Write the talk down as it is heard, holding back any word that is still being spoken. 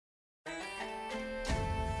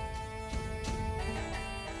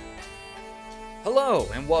Hello,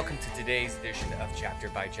 and welcome to today's edition of Chapter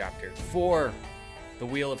by Chapter for The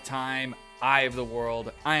Wheel of Time, Eye of the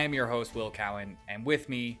World. I am your host, Will Cowan, and with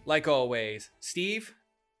me, like always, Steve.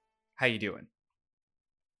 How you doing?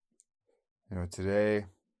 Today,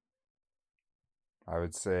 I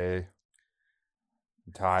would say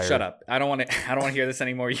I'm tired. Shut up! I don't want to hear this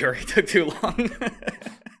anymore. You already took too long.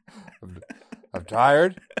 I'm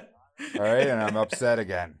tired. All right, and I'm upset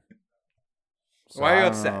again. So Why are you I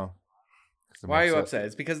don't upset? know. 'Cause I'm Why are you upset?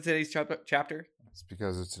 It's because of today's chapter. It's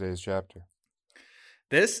because of today's chapter.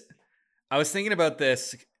 I was thinking about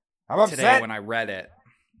this I'm today upset. when I read it.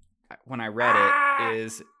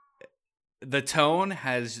 Is the tone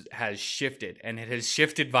has shifted, and it has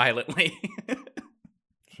shifted violently.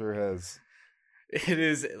 Sure has. It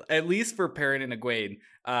is, at least for Perrin and Egwene.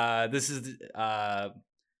 This is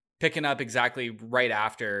picking up exactly right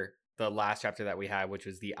after the last chapter that we had, which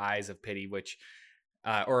was the Eyes of Pity, which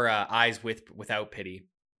Eyes without Pity,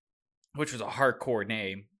 which was a hardcore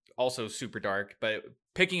name, also super dark. But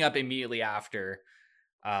picking up immediately after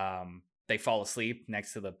they fall asleep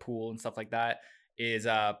next to the pool and stuff like that is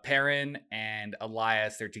Perrin and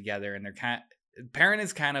Elias. They're together, and Perrin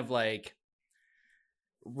is kind of like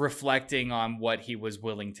reflecting on what he was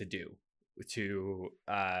willing to do to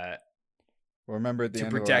Well, remember at the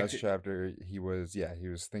end of the last chapter, he was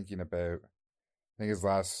thinking about, I think his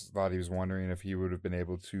last thought, he was wondering if he would have been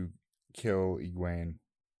able to kill Egwene.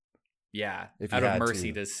 Yeah, if out of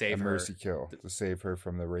mercy to save her. Mercy kill to save her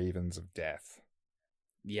from the ravens of death.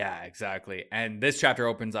 Yeah, exactly. And this chapter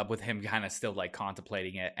opens up with him kind of still like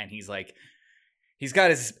contemplating it, and he's like, he's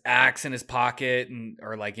got his axe in his pocket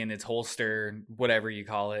or like in its holster, whatever you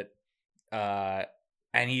call it.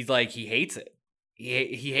 And he's like, he hates it.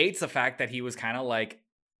 He hates the fact that he was kind of like,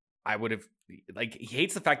 he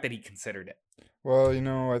hates the fact that he considered it. Well,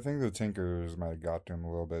 I think the Tinkers might have got to him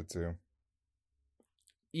a little bit too.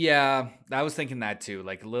 Yeah, I was thinking that too.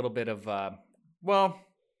 Like a little bit of,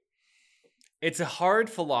 it's a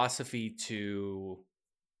hard philosophy to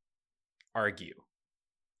argue.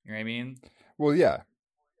 You know what I mean? Well, yeah.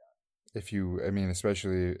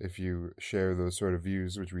 Especially if you share those sort of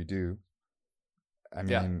views, which we do.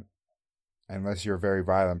 Unless you're a very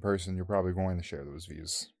violent person, you're probably going to share those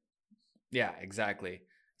views. Yeah, exactly.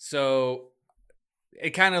 So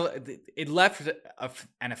it left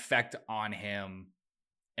an effect on him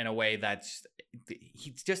in a way that's,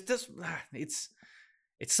 he just does.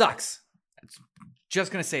 It sucks. It's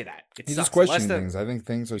just going to say that. He's just questioning things. I think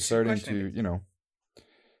things are starting to,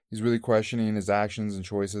 he's really questioning his actions and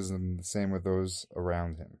choices, and the same with those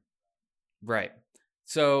around him. Right.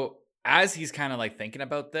 So as he's kind of like thinking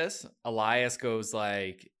about this, Elias goes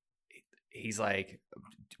like, he's like,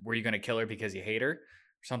 were you going to kill her because you hate her?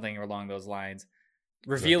 Or something along those lines.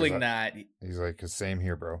 Revealing that. He's like, 'cause same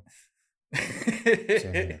here, bro.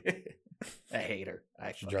 Same here. I hate her.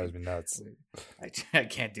 She drives me nuts. I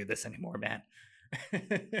can't do this anymore, man.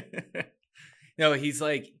 No, he's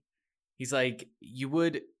like,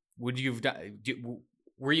 would you've done?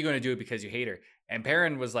 Were you going to do it because you hate her? And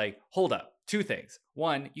Perrin was like, hold up, two things.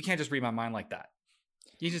 One, you can't just read my mind like that.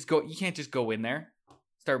 You can't just go in there,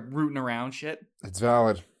 start rooting around shit. It's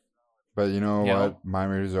valid, but you know what?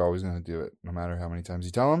 Mind readers are always going to do it, no matter how many times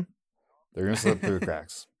you tell them. They're going to slip through the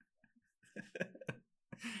cracks.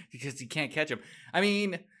 Because you can't catch them. I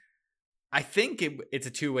mean, I think it's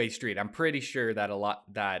a two-way street. I'm pretty sure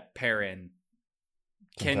that Perrin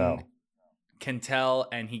can tell,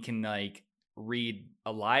 and he can like read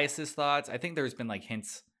Elias's thoughts. I think there's been like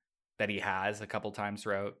hints that he has a couple times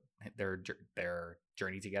throughout their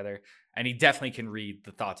journey together, and he definitely can read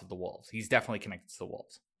the thoughts of the wolves. He's definitely connected to the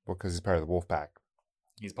wolves. Well, because he's part of the wolf pack.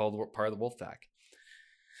 He's part of the wolf pack.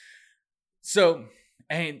 So,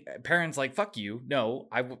 and Perrin's like, fuck you. No,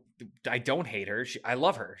 I don't hate her. I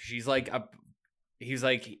love her. She's like, he's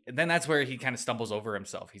like, then that's where he kind of stumbles over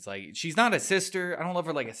himself. He's like, she's not a sister. I don't love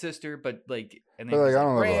her like a sister, but like, and then I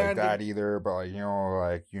don't love her like that either. But yeah,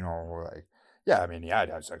 I'd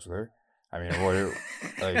have sex with her. I don't know.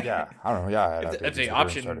 Yeah, I'd have if the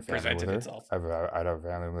option presented itself. I'd have a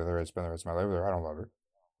family with her. I'd spend the rest of my life with her. I don't love her.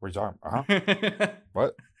 What are you talking about?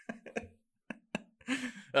 What?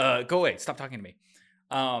 Go away. Stop talking to me.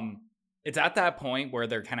 It's at that point where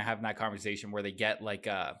they're kind of having that conversation where they get like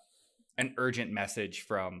an urgent message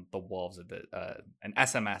from the wolves of an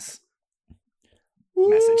SMS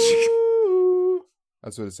message.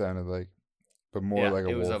 That's what it sounded like, but more like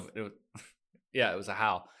a wolf. It was a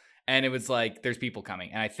howl, and it was like there's people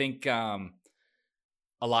coming, and I think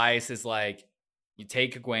Elias is like, you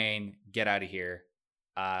take Egwene, get out of here,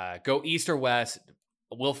 go east or west,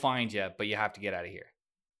 we'll find you, but you have to get out of here.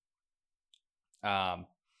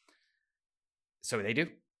 So they do.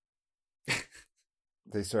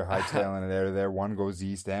 They start hightailing it out of there. One goes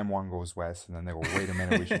east and one goes west, and then they go, wait a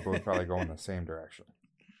minute, we should both probably go in the same direction.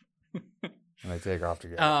 And they take off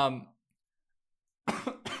together.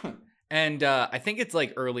 And I think it's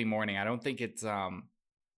like early morning. I don't think it's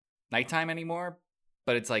nighttime anymore,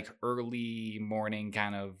 but it's like early morning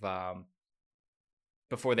kind of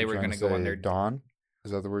before they were going to go on their dawn.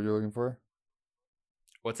 Is that the word you're looking for?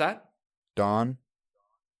 What's that? Dawn.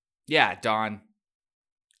 Yeah, dawn.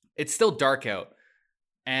 It's still dark out.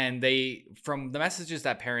 And they, from the messages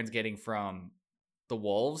that Perrin's getting from the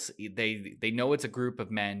wolves, they know it's a group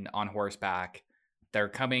of men on horseback. They're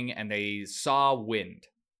coming, and they saw wind.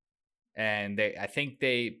 And I think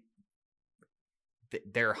they're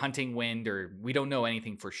hunting wind, or we don't know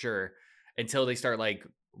anything for sure until they start like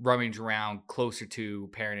rummage around closer to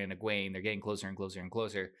Perrin and Egwene. They're getting closer and closer and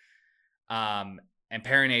closer. And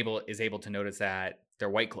Perrin is able to notice that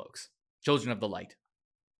they're white cloaks, children of the light.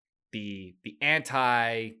 The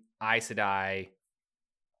anti Aes Sedai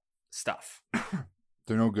stuff.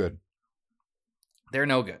 They're no good. They're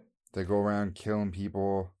no good. They go around killing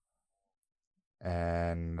people,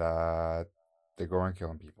 and they go around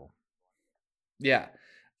killing people. Yeah.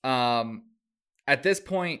 At this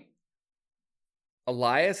point,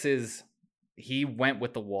 Elias he went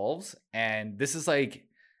with the wolves, and this is like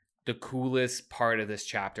the coolest part of this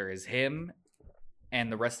chapter is him and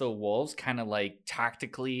the rest of the wolves kind of like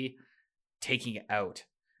tactically taking out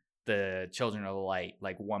the children of the light,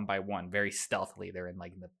 like one by one, very stealthily. They're in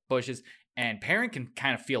like the bushes, and Perrin can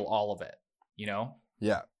kind of feel all of it, you know?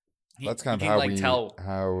 Yeah. That's kind of how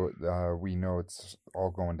we know it's all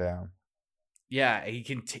going down. Yeah, he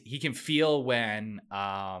can feel when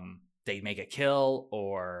they make a kill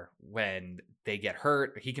or when they get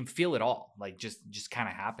hurt. He can feel it all, like just kind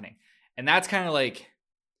of happening. And that's kind of like,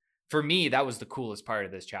 for me, that was the coolest part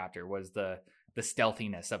of this chapter, was the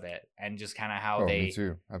stealthiness of it, and just kind of how they, me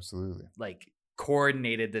too, absolutely, like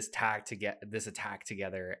coordinated this attack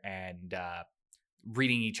together, and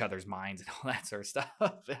reading each other's minds and all that sort of stuff.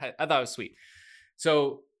 I thought it was sweet.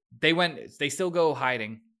 So they still go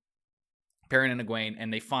hiding, Perrin and Egwene,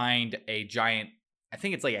 and they find a giant, I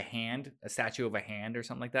think it's like a statue of a hand or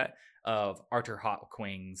something like that, of Arthur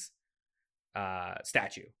Hawkwing's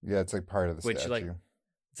statue. Yeah, it's like part of the statue.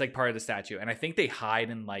 It's like part of the statue. And I think they hide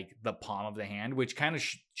in like the palm of the hand, which kind of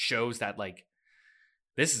shows that like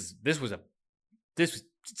this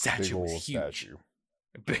statue was huge.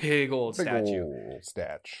 Big old statue.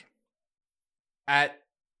 At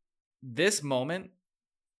this moment,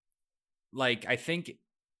 like I think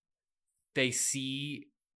the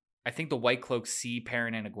White Cloaks see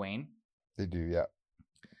Perrin and Egwene. They do, yeah.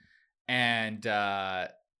 And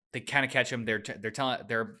they kind of catch him. They're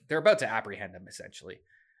about to apprehend him, essentially.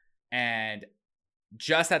 And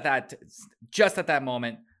just at that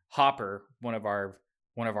moment, Hopper, one of our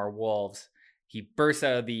wolves, he bursts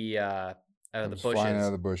out of the bushes. Flying out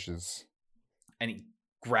of the bushes. And he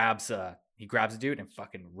grabs a dude and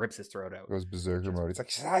fucking rips his throat out. Goes berserker mode. He's like,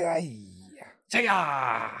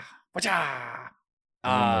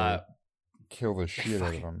 kill the shit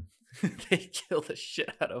out of him. They kill the shit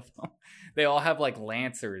out of him. They all have like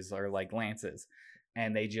lancers or like lances,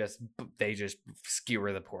 and they just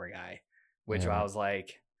skewer the poor guy. Which I was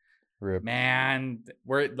like, rip. Man,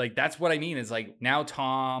 we're like, that's what I mean. Is like now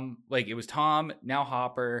Tom, like it was Tom, now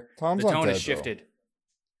Hopper. Tom's the tone has dead, shifted. Though.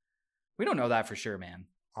 We don't know that for sure, man.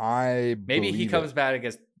 Maybe he comes back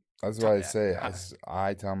against. That's what I say.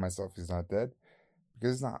 I tell myself he's not dead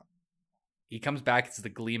because he's not. He comes back as the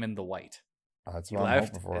Gleeman the White. That's what I'm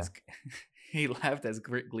hoping for. He left as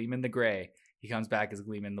Gleeman the Gray. He comes back as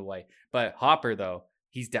Gleeman the White. But Hopper, though,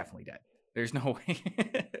 he's definitely dead. There's no way.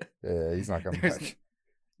 Yeah, he's not coming back.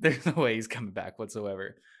 There's no way he's coming back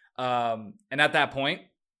whatsoever. And at that point,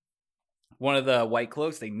 one of the White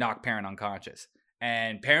Cloaks, they knock Perrin unconscious.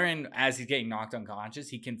 And Perrin, as he's getting knocked unconscious,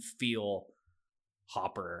 he can feel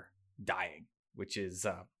Hopper dying, which is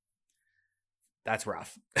that's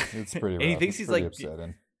rough. It's pretty rough. And he thinks he's like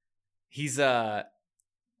upsetting. He's like,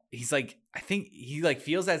 I think he like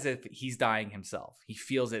feels as if he's dying himself. He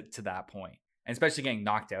feels it to that point. And especially getting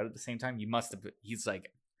knocked out at the same time, he's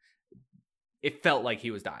like, it felt like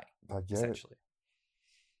he was dying, essentially.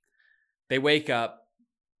 They wake up,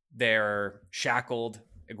 they're shackled,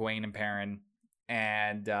 Egwene and Perrin,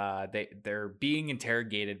 and they're being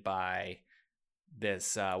interrogated by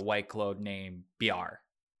this white cloak named Biar.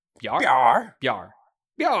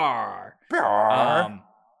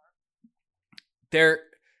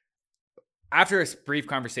 After a brief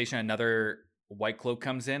conversation, another White Cloak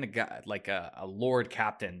comes in, a guy like a lord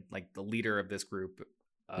captain, like the leader of this group,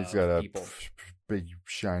 He's got a big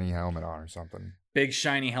shiny helmet on or something. Big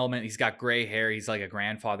shiny helmet. He's got gray hair. He's like a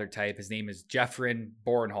grandfather type. His name is Jeffrin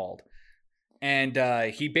Bornhold. And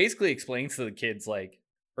he basically explains to the kids, like,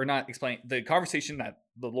 or not explain, the conversation that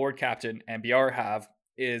the Lord Captain and BR have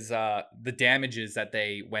is the damages that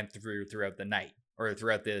they went through throughout the night, or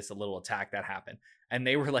throughout this little attack that happened. And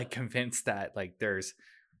they were like convinced that like there's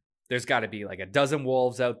got to be like a dozen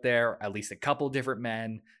wolves out there, at least a couple different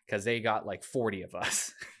men, because they got like 40 of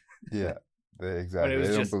us. Yeah, exactly.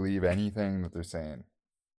 They don't believe anything that they're saying.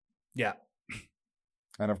 Yeah.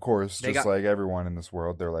 And of course, just like everyone in this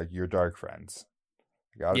world, they're like, you're dark friends.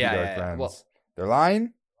 You gotta be dark friends. Well, they're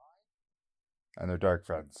lying, and they're dark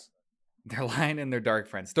friends. They're lying and they're dark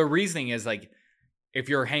friends. The reasoning is like, if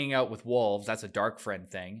you're hanging out with wolves, that's a dark friend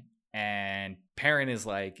thing. And Perrin is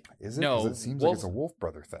like, is it? No, it seems like it's a wolf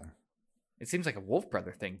brother thing. It seems like a wolf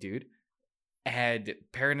brother thing, dude. And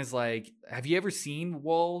Perrin is like, have you ever seen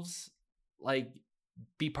wolves like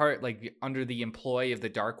be part, like under the employ of the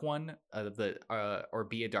Dark One, or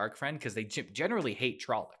be a dark friend? Because they generally hate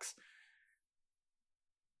Trollocs.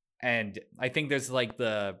 And I think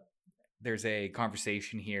there's a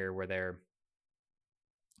conversation here where they're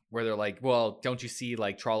like, well, don't you see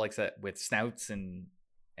like Trollocs with snouts and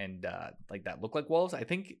like that look like wolves? I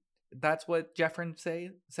think that's what Jeffrin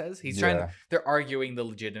says. He's trying to, they're arguing the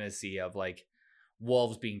legitimacy of like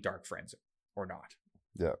wolves being dark friends or not.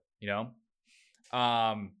 Yeah. You know?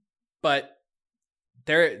 But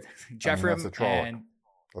they're Jeffrim and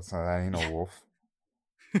that ain't no wolf.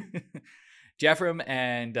 Jeffrim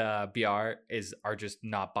and BR are just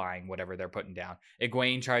not buying whatever they're putting down.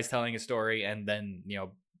 Egwene tries telling a story, and then, you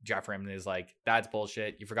know, Jeffrim is like, that's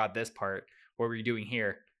bullshit. You forgot this part. What were you doing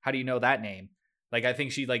here? How do you know that name? Like, I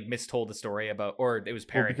think she like mistold the story about, or it was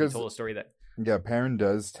Perrin who told a story that. Yeah, Perrin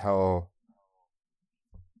does tell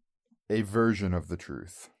a version of the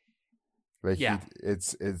truth. Like,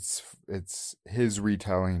 it's his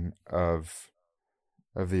retelling of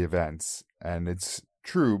the events, and it's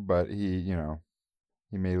true, but he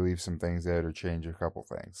may leave some things out or change a couple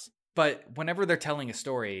things. But whenever they're telling a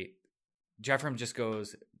story, Jeffrim just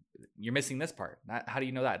goes, you're missing this part. How do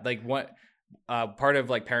you know that? Like, what part of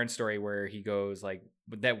like Perrin's story where he goes like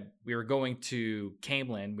that we were going to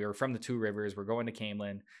Caemlyn, we were from the Two Rivers, we're going to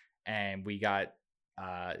Caemlyn, and we got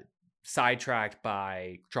sidetracked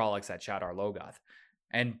by Trollocs at Shadar Logoth.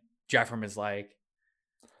 And Jeffrim is like,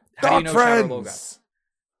 how do you know Shadar Logoth?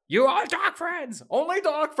 You are dark friends. Only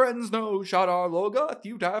dark friends know Shadar Logoth.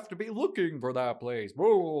 You'd have to be looking for that place.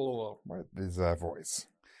 Whoa. What is that voice?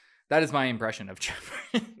 That is my impression of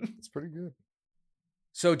Jeffrim. It's pretty good.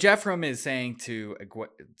 So Jeffrim is saying to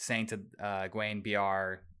Egwene,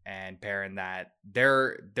 BR, and Perrin that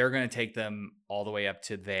they're going to take them all the way up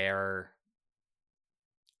to their,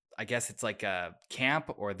 I guess it's like a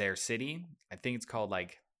camp or their city. I think it's called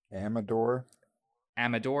like Amador,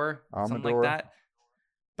 something like that.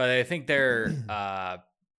 But I think they're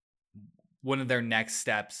one of their next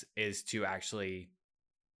steps is to actually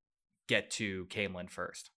get to Caemlyn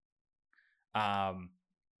first.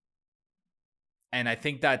 And I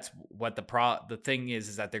think that's what the thing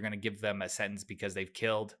is that they're going to give them a sentence because they've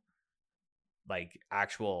killed like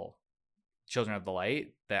actual children of the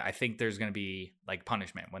light. That I think there's going to be like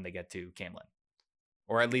punishment when they get to Caemlyn,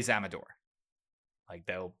 or at least Amador. Like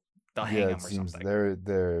they'll hang them or something.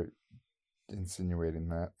 They're insinuating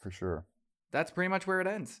that for sure. That's pretty much where it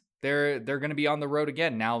ends. They're going to be on the road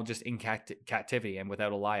again now, just in captivity and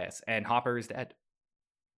without Elias. And Hopper is dead.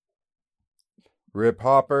 Rip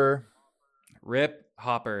Hopper. Rip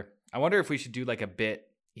Hopper. I wonder if we should do like a bit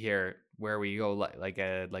here where we go like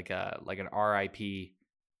an RIP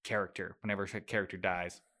character. Whenever a character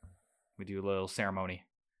dies, we do a little ceremony.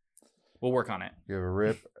 We'll work on it. Give a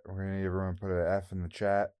rip. We're gonna need everyone to put an F in the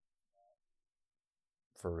chat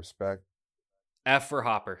for respect. F for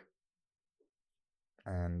Hopper.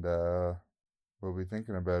 And we'll be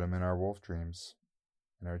thinking about him in our wolf dreams,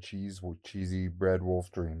 in our cheesy bread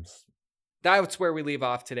wolf dreams. That's where we leave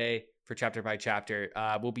off today for chapter by chapter.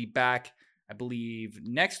 We'll be back, I believe,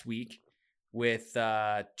 next week with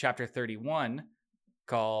chapter 31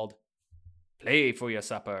 called Play for Your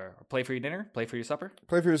Supper. Or Play for Your Dinner? Play for Your Supper?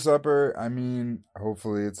 Play for Your Supper. I mean,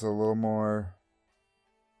 hopefully it's a little more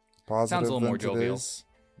positive. Sounds a little more jovial.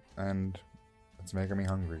 And it's making me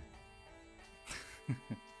hungry.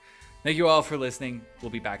 Thank you all for listening.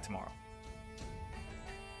 We'll be back tomorrow.